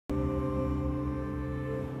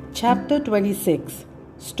Chapter 26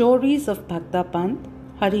 Stories of Bhakta Panth,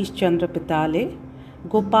 Harish Chandra Pitale,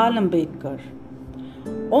 Gopal Ambedkar.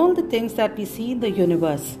 All the things that we see in the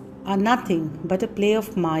universe are nothing but a play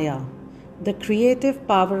of Maya, the creative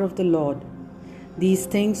power of the Lord. These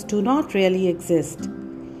things do not really exist.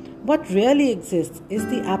 What really exists is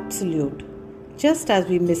the Absolute. Just as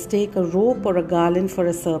we mistake a rope or a garland for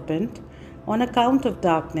a serpent, on account of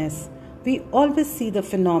darkness, we always see the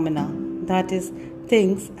phenomena, that is,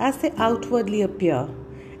 things as they outwardly appear,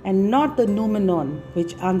 and not the noumenon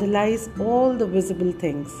which underlies all the visible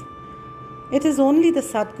things. It is only the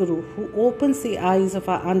Sadguru who opens the eyes of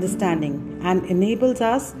our understanding and enables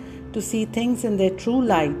us to see things in their true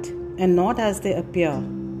light and not as they appear.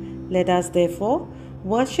 Let us therefore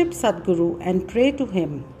worship Sadguru and pray to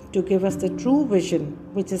him to give us the true vision,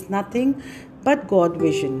 which is nothing but God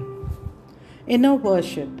vision. Inner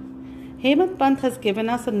worship. Hemant Panth has given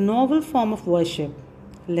us a novel form of worship.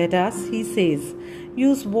 Let us, he says,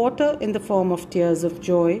 use water in the form of tears of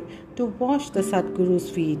joy to wash the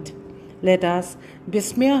Sadguru's feet. Let us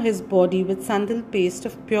besmear his body with sandal paste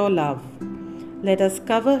of pure love. Let us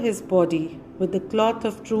cover his body with the cloth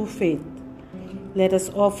of true faith. Let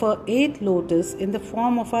us offer 8 lotus in the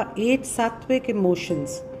form of our 8 sattvic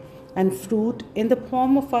emotions and fruit in the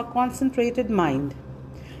form of our concentrated mind.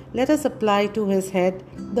 Let us apply to his head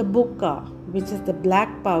the bukka, which is the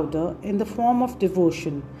black powder in the form of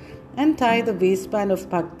devotion, and tie the waistband of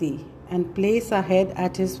bhakti and place our head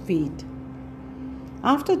at his feet.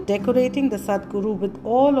 After decorating the Sadguru with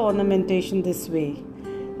all ornamentation this way,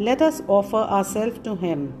 let us offer ourselves to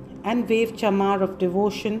him and wave chamar of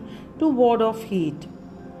devotion to ward off heat.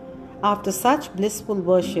 After such blissful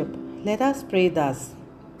worship, let us pray thus.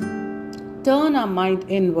 Turn our mind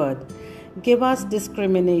inward. Give us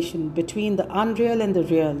discrimination between the unreal and the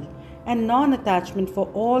real, and non-attachment for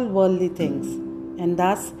all worldly things, and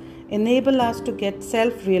thus enable us to get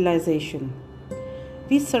self-realization.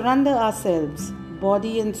 We surrender ourselves,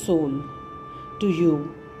 body and soul, to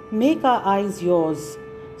you. Make our eyes yours,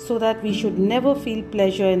 so that we should never feel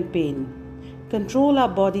pleasure and pain. Control our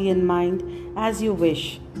body and mind as you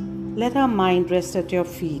wish. Let our mind rest at your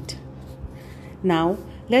feet. Now,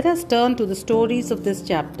 let us turn to the stories of this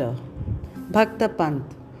chapter. Bhakta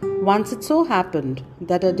Panth. Once it so happened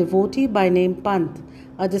that a devotee by name Panth,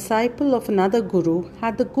 a disciple of another guru,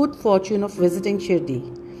 had the good fortune of visiting Shirdi.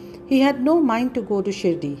 He had no mind to go to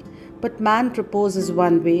Shirdi, but man proposes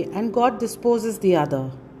one way and God disposes the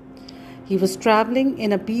other. He was travelling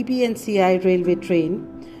in a BB&CI railway train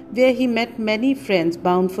where he met many friends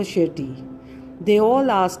bound for Shirdi. They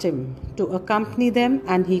all asked him to accompany them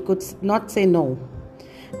and he could not say no.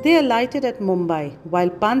 They alighted at Mumbai while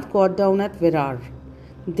Panth got down at Virar.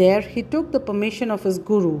 There he took the permission of his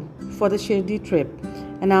guru for the Shirdi trip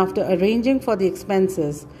and after arranging for the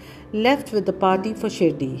expenses, left with the party for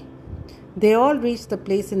Shirdi. They all reached the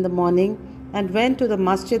place in the morning and went to the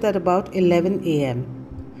masjid at about 11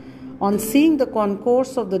 a.m. On seeing the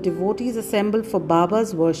concourse of the devotees assembled for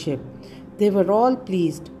Baba's worship, they were all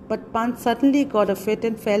pleased, but Panth suddenly got a fit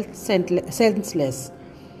and felt senseless.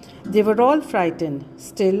 They were all frightened.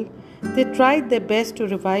 Still, they tried their best to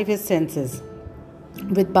revive his senses.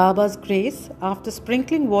 With Baba's grace, after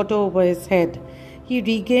sprinkling water over his head, he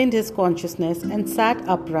regained his consciousness and sat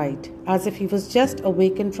upright, as if he was just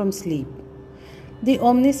awakened from sleep. The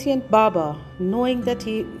omniscient Baba, knowing that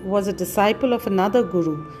he was a disciple of another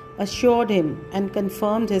guru, assured him and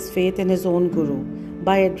confirmed his faith in his own guru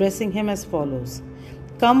by addressing him as follows.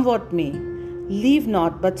 Come what may, leave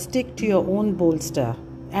not but stick to your own bolster,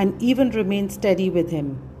 and even remain steady with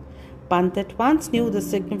him. Panth at once knew the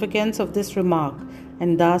significance of this remark,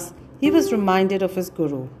 and thus he was reminded of his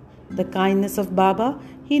guru. The kindness of Baba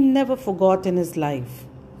he never forgot in his life.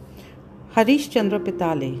 Harish Chandra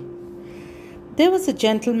Pitale. There was a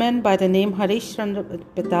gentleman by the name Harish Chandra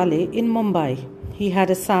Pitale in Mumbai. He had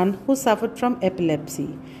a son who suffered from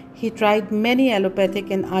epilepsy. He tried many allopathic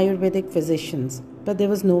and Ayurvedic physicians, but there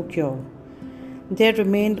was no cure. There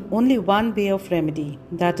remained only one way of remedy,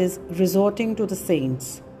 that is, resorting to the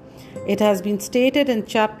saints. It has been stated in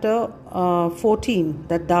chapter 14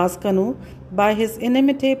 that Das Kanu, by his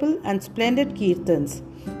inimitable and splendid kirtans,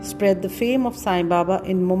 spread the fame of Sai Baba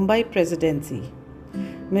in Mumbai Presidency.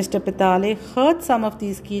 Mr. Pitale heard some of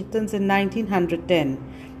these kirtans in 1910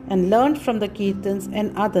 and learned from the kirtans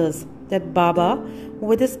and others that Baba,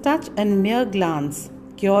 with his touch and mere glance,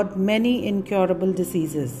 cured many incurable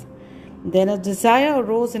diseases. Then a desire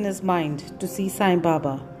arose in his mind to see Sai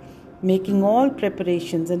Baba. Making all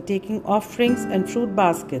preparations and taking offerings and fruit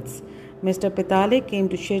baskets, Mr. Pitale came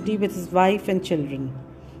to Shirdi with his wife and children.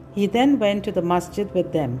 He then went to the masjid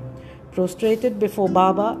with them. prostrated before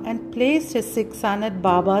Baba and placed his sick son at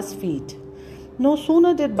Baba's feet. No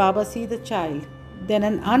sooner did Baba see the child than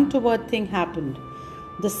an untoward thing happened.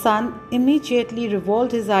 The son immediately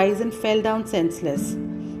revolved his eyes and fell down senseless.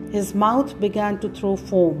 His mouth began to throw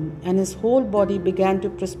foam, and his whole body began to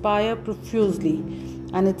perspire profusely,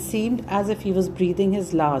 and it seemed as if he was breathing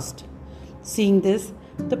his last. Seeing this,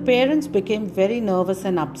 the parents became very nervous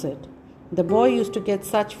and upset. The boy used to get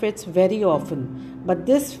such fits very often, but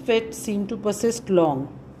this fit seemed to persist long.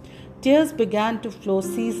 Tears began to flow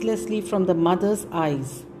ceaselessly from the mother's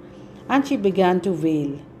eyes, and she began to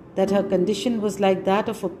wail that her condition was like that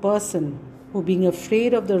of a person who, being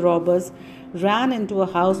afraid of the robbers, ran into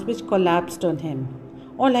a house which collapsed on him,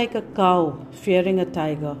 or like a cow, fearing a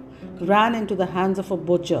tiger, ran into the hands of a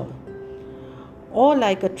butcher, or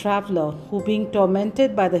like a traveler who, being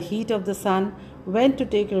tormented by the heat of the sun, went to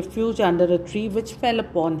take refuge under a tree which fell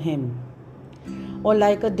upon him, or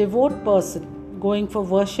like a devout person going for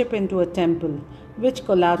worship into a temple which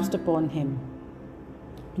collapsed upon him.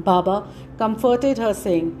 Baba comforted her,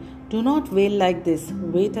 saying, "Do not wail like this.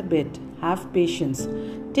 Wait a bit. Have patience.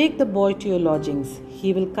 Take the boy to your lodgings.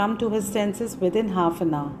 He will come to his senses within half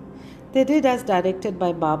an hour." They did as directed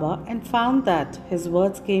by Baba and found that his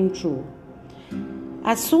words came true.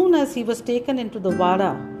 As soon as he was taken into the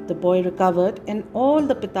Vada, the boy recovered, and all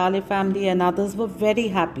the Pitale family and others were very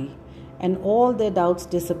happy, and all their doubts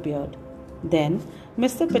disappeared. Then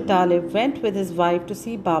Mr. Pitale went with his wife to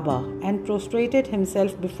see Baba and prostrated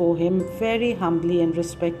himself before him very humbly and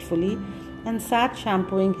respectfully, and sat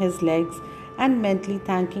shampooing his legs and mentally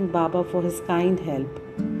thanking Baba for his kind help.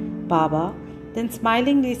 Baba then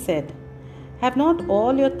smilingly said, "Have not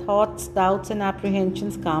all your thoughts, doubts and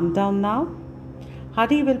apprehensions calmed down now?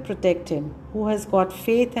 Hari will protect him, who has got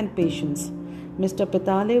faith and patience." Mr.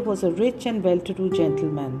 Pitale was a rich and well-to-do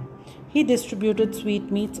gentleman. He distributed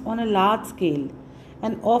sweetmeats on a large scale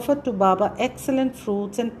and offered to Baba excellent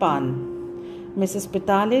fruits and pan. Mrs.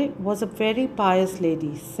 Pitale was a very pious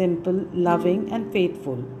lady, simple, loving and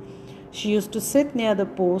faithful. She used to sit near the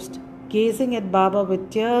post, gazing at Baba with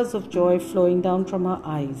tears of joy flowing down from her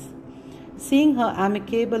eyes. Seeing her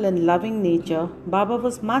amicable and loving nature, Baba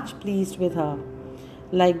was much pleased with her.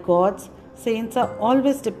 Like gods, saints are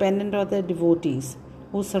always dependent on their devotees,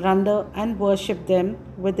 who surrender and worship them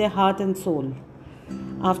with their heart and soul.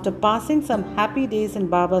 After passing some happy days in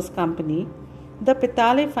Baba's company, the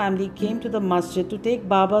Pitale family came to the masjid to take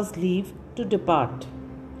Baba's leave to depart.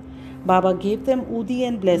 Baba gave them udi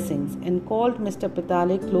and blessings and called Mr.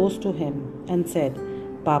 Pitale close to him and said,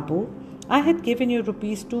 "Babu, I had given you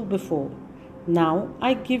 ₹2 before. Now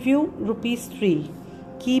I give you ₹3.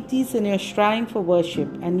 Keep these in your shrine for worship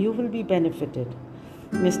and you will be benefited."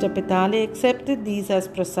 Mr. Pitale accepted these as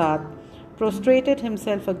prasad, prostrated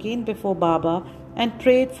himself again before Baba and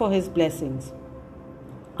prayed for his blessings.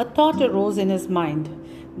 A thought arose in his mind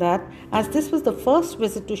that as this was the first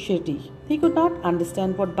visit to Shirdi, he could not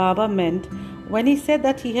understand what Baba meant when he said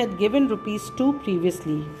that he had given ₹2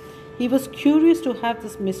 previously. He was curious to have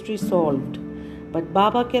this mystery solved, but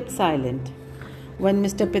Baba kept silent. When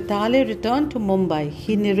Mr. Pitale returned to Mumbai,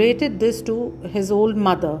 he narrated this to his old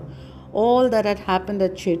mother, all that had happened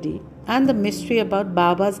at Shirdi and the mystery about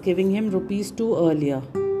Baba's giving him ₹2 earlier.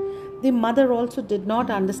 The mother also did not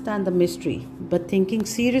understand the mystery, but thinking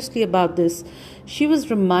seriously about this, she was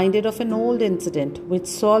reminded of an old incident which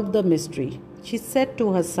solved the mystery. She said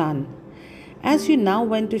to her son, "As you now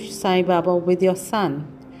went to Sai Baba with your son,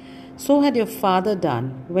 so had your father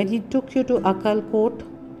done when he took you to Akkalkot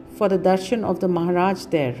for the darshan of the Maharaj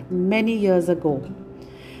there many years ago.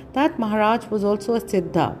 That Maharaj was also a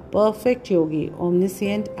Siddha, perfect yogi,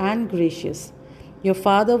 omniscient and gracious. Your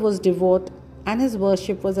father was devout and his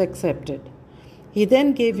worship was accepted. He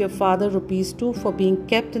then gave your father ₹2 for being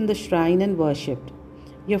kept in the shrine and worshipped.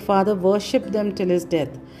 Your father worshipped them till his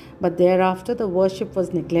death, but thereafter the worship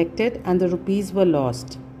was neglected and the rupees were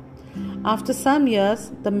lost. After some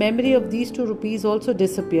years, the memory of these ₹2 also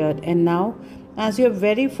disappeared, and now, as you are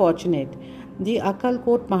very fortunate, the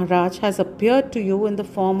Akkalkot Maharaj has appeared to you in the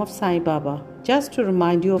form of Sai Baba, just to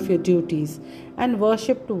remind you of your duties and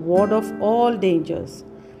worship to ward off all dangers.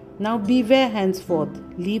 Now beware henceforth,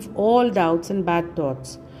 leave all doubts and bad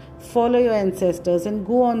thoughts. Follow your ancestors and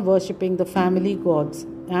go on worshipping the family gods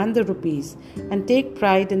and the rupees and take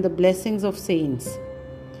pride in the blessings of saints.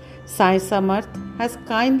 Sai Samarth has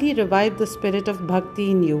kindly revived the spirit of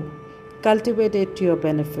bhakti in you. Cultivate it to your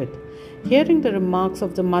benefit." Hearing the remarks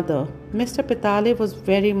of the mother, Mr. Pitale was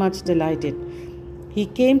very much delighted. He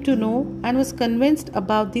came to know and was convinced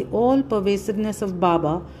about the all-pervasiveness of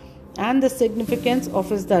Baba and the significance of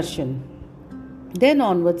his darshan. Then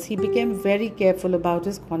onwards, he became very careful about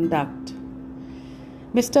his conduct.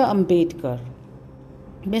 Mr. Ambedkar.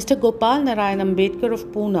 Mr. Gopal Narayan Ambedkar of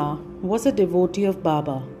Pune was a devotee of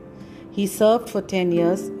Baba. He served for 10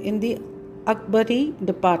 years in the Akbari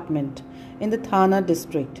department in the Thana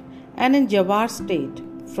district and in Jawar state,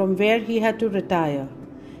 from where he had to retire.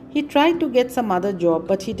 He tried to get some other job,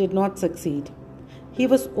 but he did not succeed. He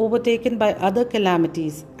was overtaken by other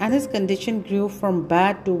calamities and his condition grew from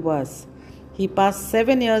bad to worse. He passed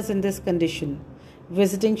 7 years in this condition,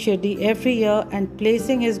 visiting Shirdi every year and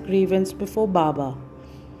placing his grievance before Baba.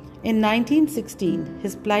 In 1916,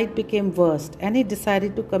 his plight became worse and he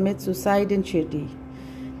decided to commit suicide in Shirdi.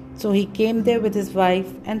 So he came there with his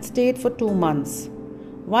wife and stayed for 2 months.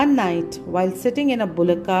 One night, while sitting in a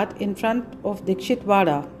bullock cart in front of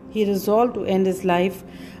Dikshitwada, he resolved to end his life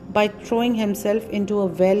by throwing himself into a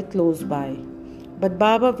well close by. But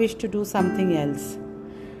Baba wished to do something else.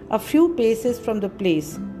 A few paces from the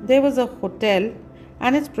place, there was a hotel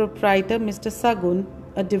and its proprietor, Mr. Sagun,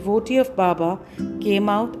 a devotee of Baba, came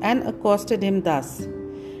out and accosted him thus.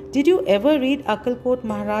 "Did you ever read Akkalkot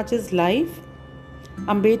Maharaj's life?"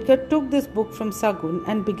 Ambedkar took this book from Sagun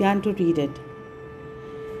and began to read it.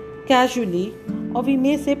 Casually, or we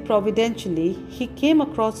may say providentially, he came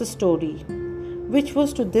across a story, which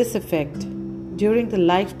was to this effect. During the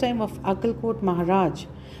lifetime of Akkalkot Maharaj,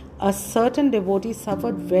 a certain devotee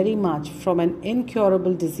suffered very much from an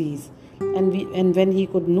incurable disease, and when he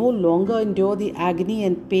could no longer endure the agony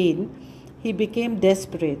and pain, he became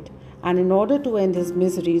desperate, and in order to end his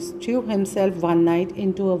miseries, threw himself one night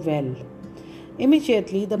into a well.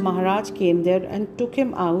 Immediately, the Maharaj came there and took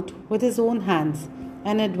him out with his own hands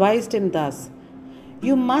and advised him thus: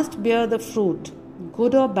 "You must bear the fruit,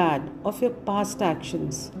 good or bad, of your past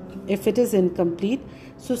actions. If it is incomplete,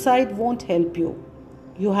 suicide won't help you.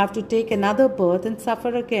 You have to take another birth and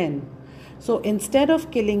suffer again. So instead of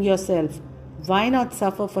killing yourself, why not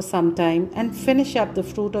suffer for some time and finish up the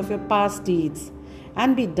fruit of your past deeds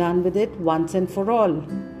and be done with it once and for all?"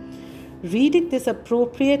 Reading this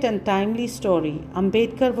appropriate and timely story,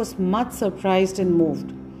 Ambedkar was much surprised and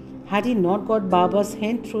moved. Had he not got Baba's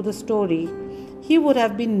hint through the story, he would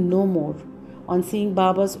have been no more. On seeing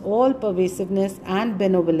Baba's all-pervasiveness and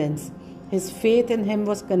benevolence, his faith in him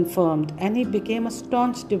was confirmed and he became a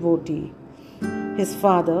staunch devotee. His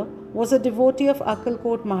father was a devotee of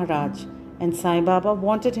Akkalkot Maharaj, and Sai Baba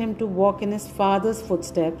wanted him to walk in his father's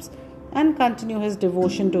footsteps and continue his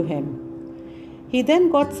devotion to him. He then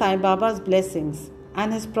got Sai Baba's blessings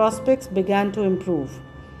and his prospects began to improve.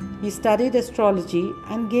 He studied astrology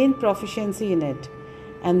and gained proficiency in it,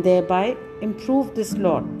 and thereby improved this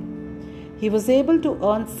lot. He was able to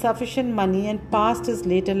earn sufficient money and passed his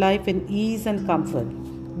later life in ease and comfort.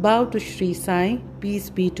 Bow to Shri Sai, peace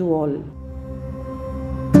be to all.